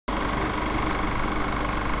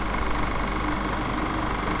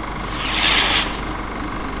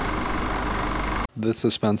This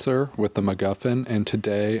is Spencer with The MacGuffin, and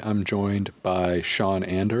today I'm joined by Sean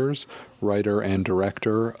Anders, writer and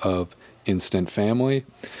director of Instant Family.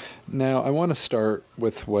 Now, I want to start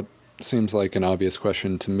with what seems like an obvious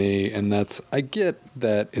question to me, and that's, I get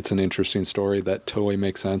that it's an interesting story. That totally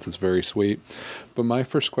makes sense. It's very sweet. But my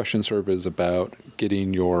first question sort of is about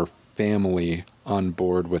getting your family on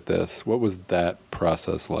board with this. What was that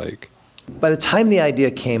process like? By the time the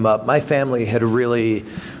idea came up, my family had really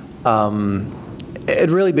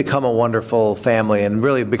become a wonderful family and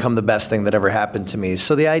really become the best thing that ever happened to me.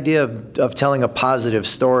 So the idea of telling a positive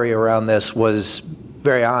story around this was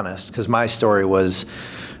very honest, because my story was,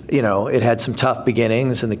 you know, it had some tough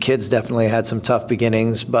beginnings, and the kids definitely had some tough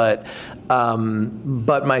beginnings, but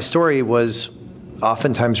my story was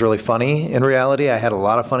oftentimes really funny. In reality, I had a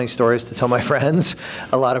lot of funny stories to tell my friends,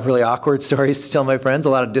 a lot of really awkward stories to tell my friends, a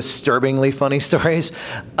lot of disturbingly funny stories,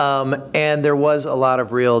 and there was a lot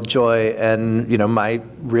of real joy. And you know, my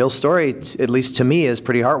real story, at least to me, is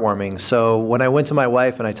pretty heartwarming. So when I went to my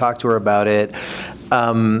wife and I talked to her about it,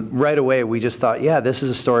 right away we just thought, yeah, this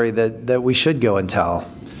is a story that we should go and tell.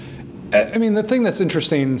 I mean, the thing that's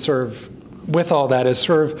interesting sort of with all that is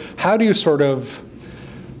sort of how do you sort of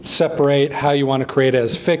separate how you want to create it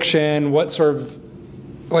as fiction? What sort of,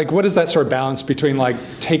 like, what is that sort of balance between like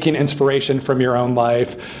taking inspiration from your own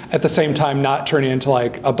life, at the same time not turning into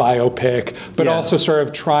like a biopic, but also sort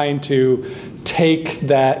of trying to take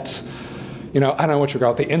that, you know, I don't know what you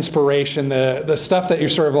call it, the inspiration, the stuff that you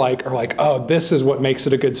sort of like are like, oh, this is what makes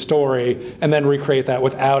it a good story, and then recreate that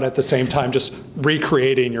without at the same time just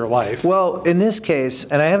recreating your life? Well, in this case,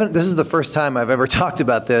 and this is the first time I've ever talked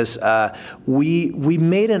about this, we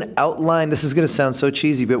made an outline. This is going to sound so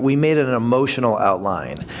cheesy, but we made an emotional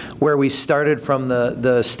outline where we started from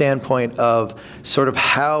the standpoint of sort of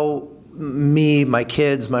how me, my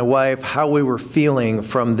kids, my wife, how we were feeling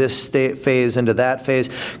from this phase into that phase.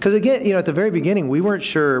 Because again, you know, at the very beginning, we weren't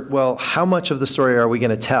sure, well, how much of the story are we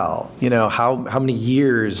going to tell? You know, how many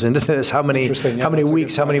years into this? How many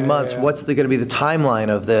weeks? How many months? What's going to be the timeline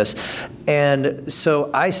of this? And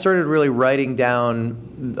so I started really writing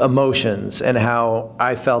down emotions and how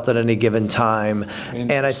I felt at any given time.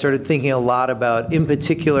 And I started thinking a lot about, in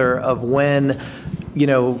particular, of when, you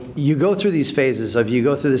know, you go through these phases of, you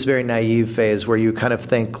go through this very naive phase where you kind of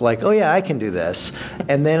think like, oh yeah, I can do this.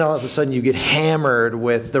 And then all of a sudden you get hammered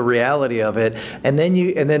with the reality of it. And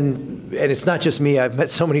it's not just me, I've met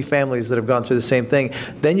so many families that have gone through the same thing.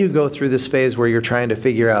 Then you go through this phase where you're trying to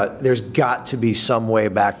figure out, there's got to be some way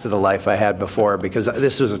back to the life I had before, because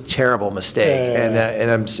this was a terrible mistake.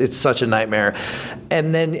 It's such a nightmare.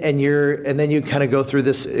 And then you kind of go through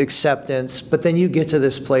this acceptance, but then you get to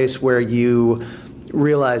this place where you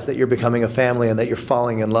realize that you're becoming a family and that you're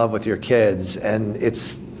falling in love with your kids, and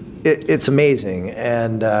it's amazing.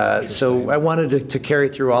 And so I wanted to carry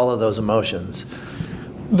through all of those emotions.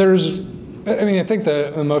 I think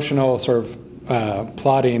the emotional sort of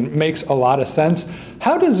plotting makes a lot of sense.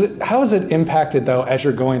 How is it impacted though as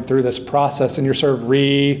you're going through this process and you're sort of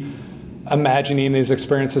imagining these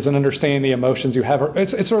experiences and understanding the emotions you have?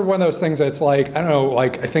 It's sort of one of those things that's like, I don't know,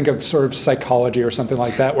 like I think of sort of psychology or something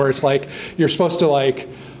like that, where it's like you're supposed to like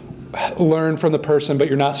learn from the person, but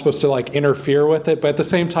you're not supposed to like interfere with it. But at the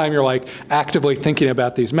same time, you're like actively thinking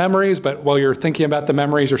about these memories. But while you're thinking about the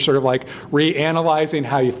memories, you're sort of like reanalyzing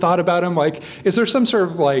how you thought about them. Like, is there some sort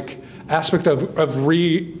of like aspect of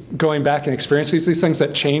going back and experiencing these things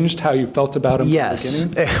that changed how you felt about them? Yes.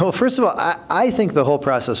 Well, first of all, I think the whole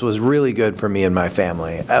process was really good for me and my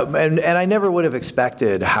family. And I never would have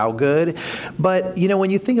expected how good. But, you know, when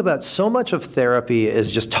you think about, so much of therapy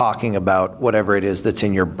is just talking about whatever it is that's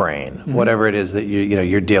in your brain, whatever it is that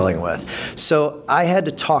you're dealing with. So I had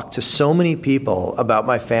to talk to so many people about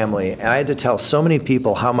my family, and I had to tell so many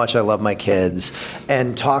people how much I love my kids,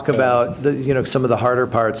 and talk about some of the harder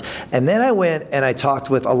parts. And then I went and I talked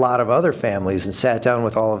with a lot of other families and sat down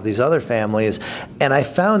with all of these other families, and I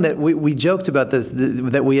found that we joked about this,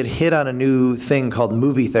 that we had hit on a new thing called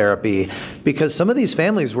movie therapy, because some of these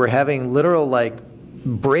families were having literal like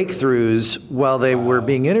breakthroughs while they were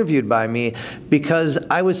being interviewed by me, because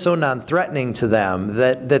I was so non-threatening to them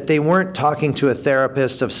that they weren't talking to a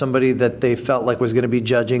therapist of somebody that they felt like was going to be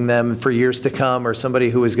judging them for years to come, or somebody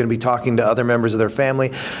who was going to be talking to other members of their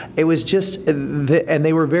family. It was just, and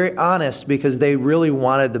they were very honest, because they really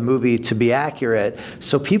wanted the movie to be accurate.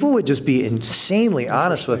 So people would just be insanely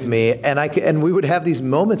honest with me, and we would have these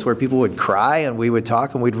moments where people would cry, and we would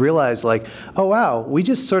talk, and we'd realize like, oh wow, we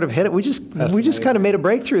just sort of hit it. We just kind of made a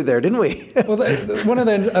breakthrough there, didn't we? Well, one of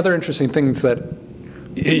the other interesting things that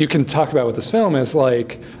you can talk about with this film is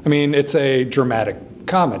like, I mean, it's a dramatic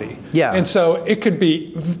comedy. Yeah. And so it could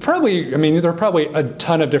be probably, I mean, there are probably a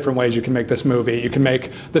ton of different ways you can make this movie. You can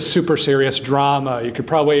make the super serious drama. You could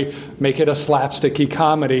probably make it a slapsticky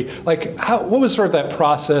comedy. Like, what was sort of that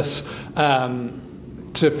process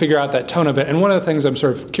to figure out that tone of it? And one of the things I'm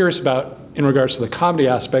sort of curious about in regards to the comedy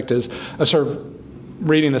aspect is I was sort of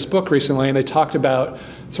reading this book recently, and they talked about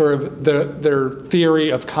sort of their theory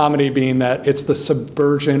of comedy being that it's the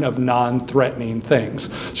subversion of non-threatening things.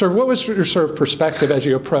 Sort of what was your sort of perspective as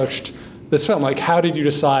you approached this film? Like, how did you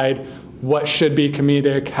decide what should be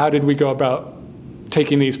comedic? How did we go about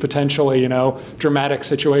taking these potentially, you know, dramatic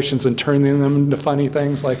situations and turning them into funny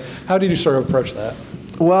things? Like, how did you sort of approach that?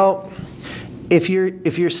 Well, if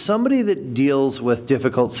you're somebody that deals with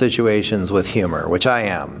difficult situations with humor, which I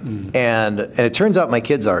am, and it turns out my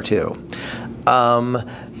kids are too,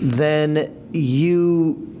 then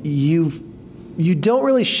you don't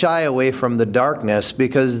really shy away from the darkness,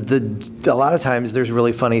 because a lot of times there's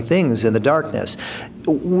really funny things in the darkness.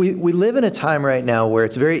 We live in a time right now where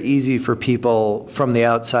it's very easy for people from the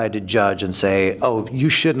outside to judge and say, oh, you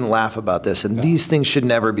shouldn't laugh about this, and these things should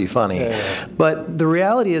never be funny. Yeah. But the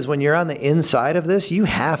reality is, when you're on the inside of this, you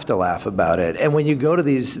have to laugh about it. And when you go to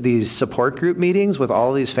these support group meetings with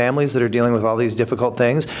all these families that are dealing with all these difficult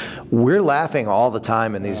things, we're laughing all the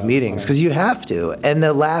time in these meetings, because you have to. And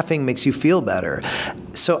the laughing makes you feel better.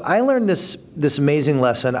 So I learned this amazing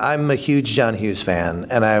lesson. I'm a huge John Hughes fan,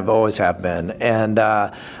 and I've always have been. And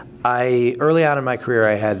early on in my career,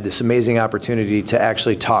 I had this amazing opportunity to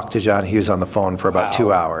actually talk to John Hughes on the phone for about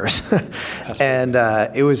 2 hours. And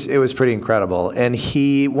it was pretty incredible. And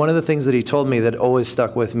one of the things that he told me that always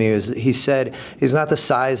stuck with me is, he said, it's not the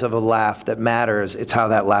size of a laugh that matters, it's how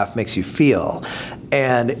that laugh makes you feel.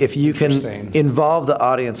 And if you can involve the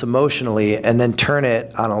audience emotionally and then turn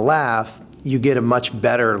it on a laugh, you get a much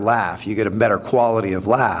better laugh. You get a better quality of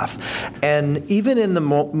laugh. And even in the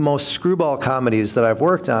most screwball comedies that I've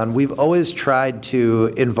worked on, we've always tried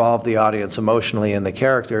to involve the audience emotionally in the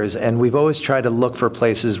characters, and we've always tried to look for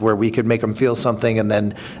places where we could make them feel something and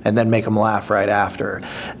then make them laugh right after.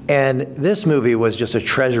 And this movie was just a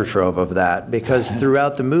treasure trove of that, because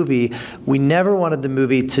throughout the movie, we never wanted the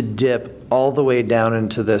movie to dip all the way down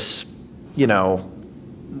into this, into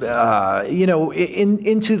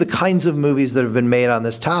the kinds of movies that have been made on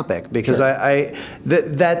this topic, because sure.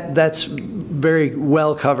 That's very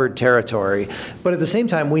well covered territory. But at the same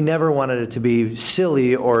time, we never wanted it to be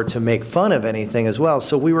silly or to make fun of anything as well.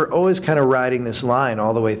 So we were always kind of riding this line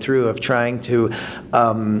all the way through of trying to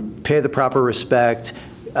pay the proper respect,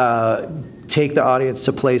 take the audience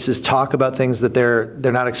to places, talk about things that they're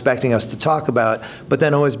not expecting us to talk about, but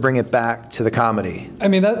then always bring it back to the comedy. I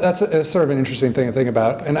mean, that's sort of an interesting thing to think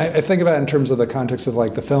about. And I think about it in terms of the context of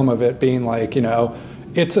like the film of it being like,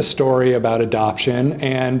 it's a story about adoption,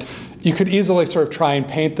 and you could easily sort of try and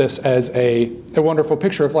paint this as a wonderful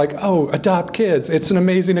picture of like, oh, adopt kids. It's an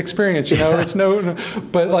amazing experience, It's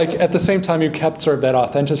but like at the same time, you kept sort of that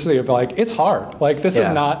authenticity of like, it's hard. Like this is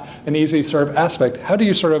not an easy sort of aspect. How do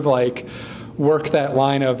you sort of like work that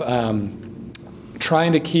line of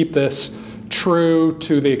trying to keep this true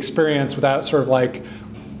to the experience without sort of like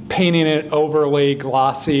painting it overly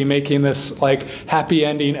glossy, making this like happy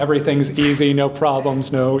ending, everything's easy, no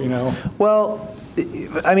problems, Well,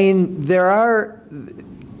 I mean, there are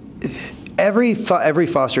every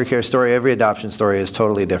foster care story, every adoption story is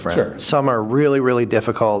totally different. Sure. Some are really, really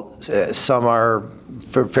difficult. Some are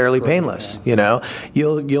fairly painless.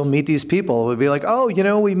 You'll meet these people. We'd be like, oh,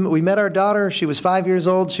 we met our daughter. She was 5 years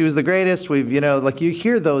old. She was the greatest. Like you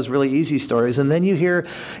hear those really easy stories, and then you hear,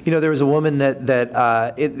 there was a woman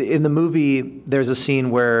that in the movie there's a scene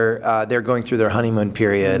where they're going through their honeymoon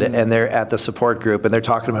period, and they're at the support group, and they're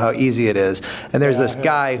talking about how easy it is, and there's this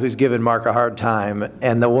guy who's giving Mark a hard time,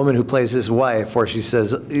 and the woman who plays his wife, where she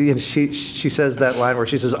says, she says that line where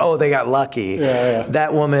she says, oh, they got lucky.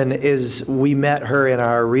 That woman we met her in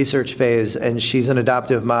our research phase, and she's an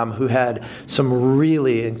adoptive mom who had some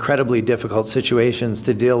really incredibly difficult situations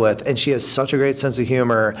to deal with, and she has such a great sense of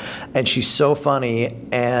humor, and she's so funny,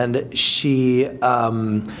 and she is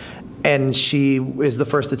the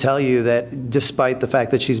first to tell you that despite the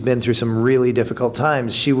fact that she's been through some really difficult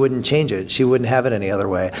times, she wouldn't change it. She wouldn't have it any other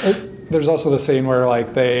way. There's also the scene where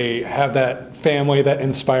like they have that family that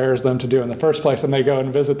inspires them to do in the first place, and they go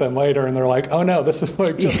and visit them later, and they're like, oh no, this is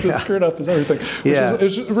like just as screwed up as everything. Which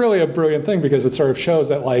is really a brilliant thing, because it sort of shows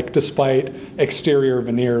that like despite exterior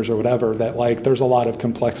veneers or whatever, that like there's a lot of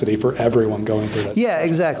complexity for everyone going through this. Yeah,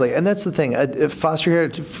 exactly. And that's the thing. Foster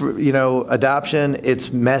care, adoption,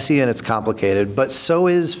 it's messy and it's complicated, but so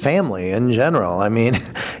is family in general. I mean,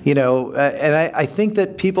 and I think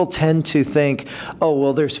that people tend to think, oh,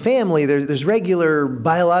 well, there's family, there's regular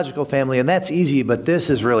biological family, and that's easy, but this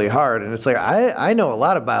is really hard. And it's like, I know a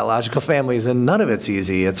lot of biological families, and none of it's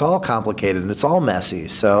easy. It's all complicated, and it's all messy.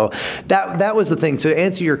 So that was the thing. To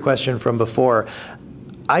answer your question from before,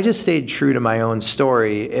 I just stayed true to my own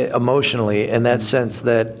story emotionally, in that sense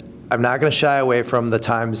that I'm not going to shy away from the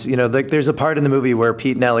times, there's a part in the movie where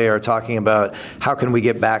Pete and Ellie are talking about how can we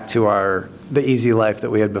get back to the easy life that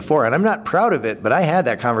we had before. And I'm not proud of it, but I had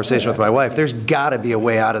that conversation with my wife. There's got to be a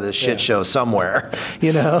way out of this shit show somewhere,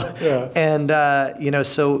 Yeah. And,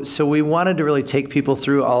 so we wanted to really take people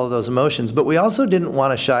through all of those emotions, but we also didn't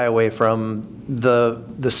want to shy away from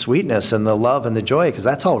the sweetness and the love and the joy, because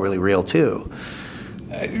that's all really real too.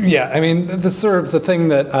 I mean, the sort of the thing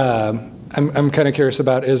that I'm kind of curious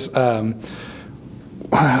about is when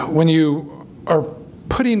you are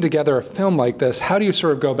putting together a film like this, how do you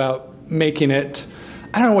sort of go about making it,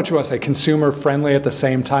 I don't know what you want to say, consumer friendly at the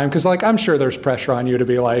same time? Because like I'm sure there's pressure on you to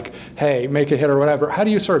be like, hey, make a hit or whatever. How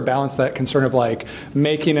do you sort of balance that concern of like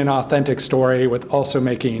making an authentic story with also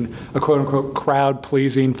making a quote unquote crowd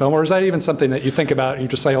pleasing film? Or is that even something that you think about and you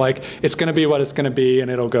just say like, it's going to be what it's going to be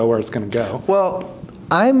and it'll go where it's going to go? Well,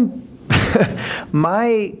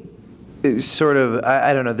 my sort of,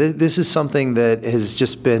 I don't know, this is something that has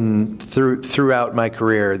just been throughout my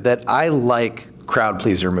career, that I like crowd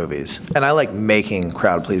pleaser movies, and I like making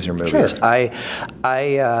crowd pleaser movies. Sure.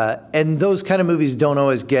 And those kind of movies don't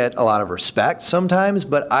always get a lot of respect sometimes,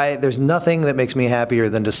 but there's nothing that makes me happier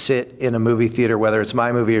than to sit in a movie theater, whether it's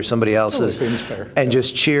my movie or somebody else's, and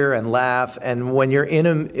just cheer and laugh. And when you're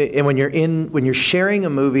when you're sharing a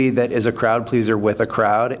movie that is a crowd pleaser with a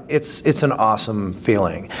crowd, it's an awesome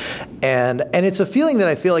feeling, and it's a feeling that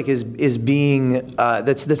I feel like is being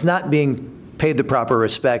that's not being paid the proper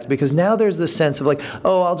respect, because now there's this sense of like,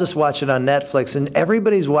 oh, I'll just watch it on Netflix, and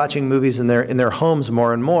everybody's watching movies in their homes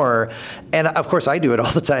more and more. And of course I do it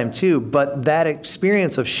all the time too, but that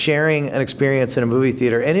experience of sharing an experience in a movie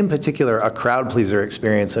theater, and in particular a crowd pleaser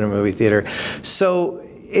experience in a movie theater, so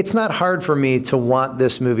it's not hard for me to want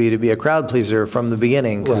this movie to be a crowd pleaser from the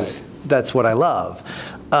beginning, because that's what I love.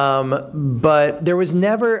 But there was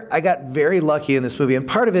never, I got very lucky in this movie, and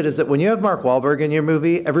part of it is that when you have Mark Wahlberg in your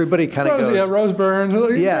movie, everybody kind of goes... Yeah, Rose Byrne,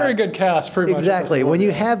 very good cast, pretty much. Exactly. When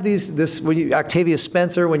you have Octavia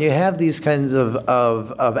Spencer, when you have these kinds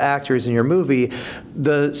of actors in your movie,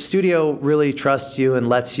 the studio really trusts you and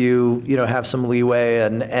lets you, have some leeway,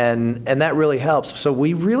 and that really helps. So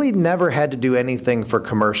we really never had to do anything for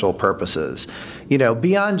commercial purposes.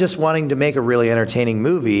 Beyond just wanting to make a really entertaining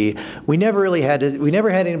movie, we never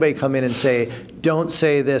had anybody come in and say, don't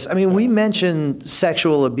say this. I mean, we mentioned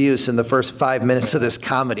sexual abuse in the first 5 minutes of this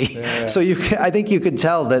comedy. Yeah. So I think you could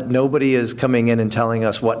tell that nobody is coming in and telling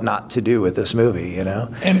us what not to do with this movie,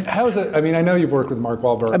 And how is it, I mean, I know you've worked with Mark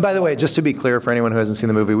Wahlberg. And by the way, just to be clear for anyone who hasn't seen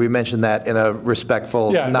the movie, we mentioned that in a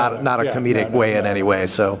respectful, not a comedic way in any way,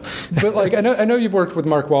 so. But like, I know you've worked with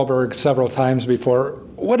Mark Wahlberg several times before.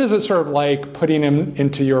 What is it sort of like putting him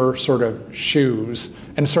into your sort of shoes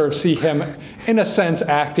and sort of see him, in a sense,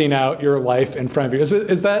 acting out your life in front of you?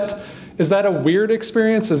 Is that a weird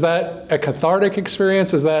experience? Is that a cathartic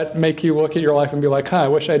experience? Does that make you look at your life and be like, I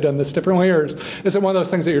wish I'd done this differently? Or is it one of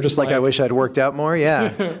those things that you're just like... I wish I'd worked out more?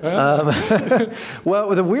 Yeah.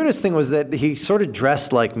 Well, the weirdest thing was that he sort of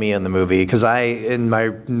dressed like me in the movie, because in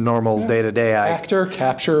my normal day-to-day... Actor,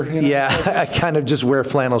 capture, Yeah, I kind of just wear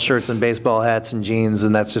flannel shirts and baseball hats and jeans,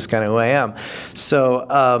 and that's just kind of who I am. So...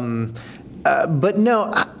 but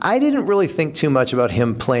no, I didn't really think too much about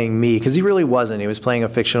him playing me, because he really wasn't. He was playing a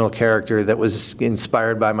fictional character that was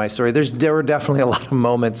inspired by my story. There were definitely a lot of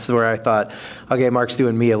moments where I thought, okay, Mark's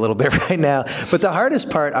doing me a little bit right now. But the hardest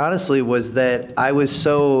part, honestly, was that I was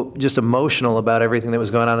so just emotional about everything that was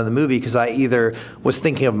going on in the movie, because I either was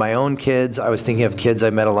thinking of my own kids, I was thinking of kids I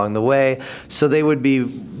met along the way. So they would be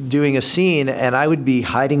doing a scene, and I would be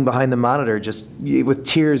hiding behind the monitor just with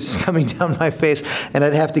tears coming down my face, and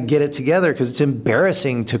I'd have to get it together, because it's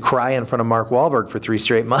embarrassing to cry in front of Mark Wahlberg for 3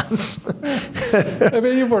 straight months. I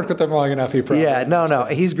mean, you've worked with him long enough, you probably... Yeah, no,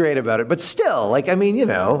 he's great about it. But still,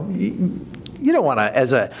 you don't want to,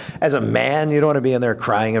 as a man, you don't want to be in there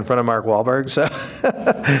crying in front of Mark Wahlberg. So,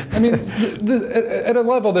 I mean, at a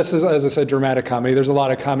level, this is, as I said, dramatic comedy. There's a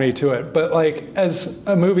lot of comedy to it, but like as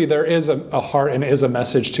a movie, there is a heart and is a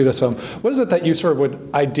message to this film. What is it that you sort of would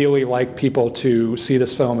ideally like people to see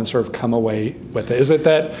this film and sort of come away with it? Is it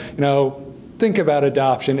that, think about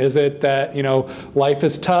adoption? Is it that, life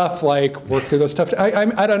is tough, like work through those tough,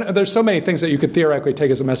 I don't know. There's so many things that you could theoretically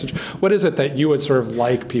take as a message. What is it that you would sort of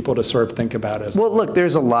like people to sort of think about as? Well, look,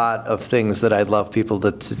 there's a lot of things that I'd love people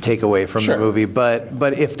to take away from the movie, but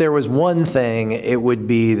if there was one thing, it would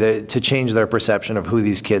be to change their perception of who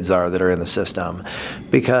these kids are that are in the system,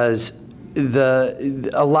 because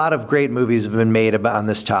a lot of great movies have been made on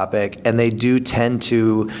this topic, and they do tend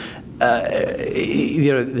to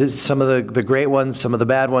some of the great ones, some of the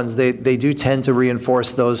bad ones, they do tend to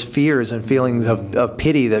reinforce those fears and feelings of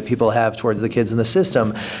pity that people have towards the kids in the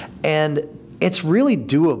system. And it's really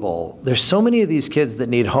doable. There's so many of these kids that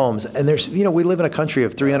need homes, and we live in a country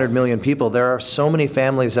of 300 million people. There are so many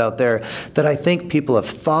families out there that I think people have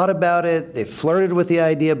thought about it, they've flirted with the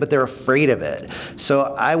idea, but they're afraid of it. So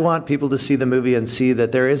I want people to see the movie and see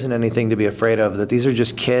that there isn't anything to be afraid of, that these are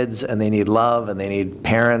just kids and they need love and they need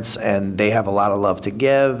parents and they have a lot of love to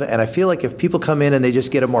give. And I feel like if people come in and they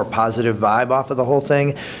just get a more positive vibe off of the whole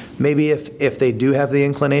thing, maybe if they do have the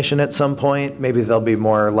inclination at some point, maybe they'll be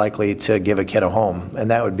more likely to give a kid a home,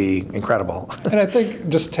 and that would be incredible. And I think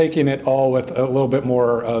just taking it all with a little bit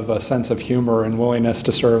more of a sense of humor and willingness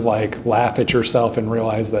to sort of like laugh at yourself and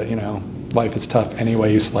realize that, life is tough any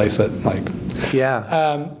way you slice it.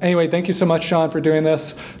 Anyway, thank you so much, Sean, for doing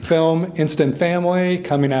this film, Instant Family,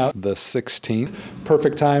 coming out the 16th.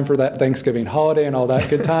 Perfect time for that Thanksgiving holiday and all that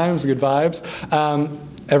good times, good vibes.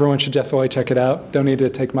 Everyone should definitely check it out. Don't need to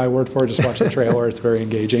take my word for it. Just watch the trailer. It's very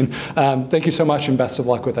engaging. Thank you so much, and best of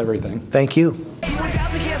luck with everything. Thank you.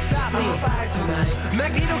 Can't stop me. I'm on fire tonight.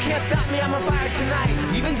 Magneto can't stop me. I'm on fire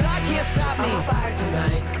tonight. Even Zod can't stop me. I'm on fire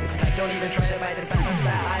tonight. It's tight. Don't even try to bite the side of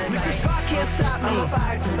style. Mr. Spock can't stop me. I'm on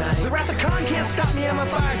fire tonight. The Wrath of Khan can't stop me. I'm on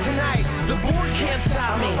fire tonight. The Borg can't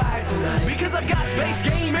stop me. I'm on fire tonight. Because I've got space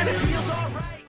game and it feels alright.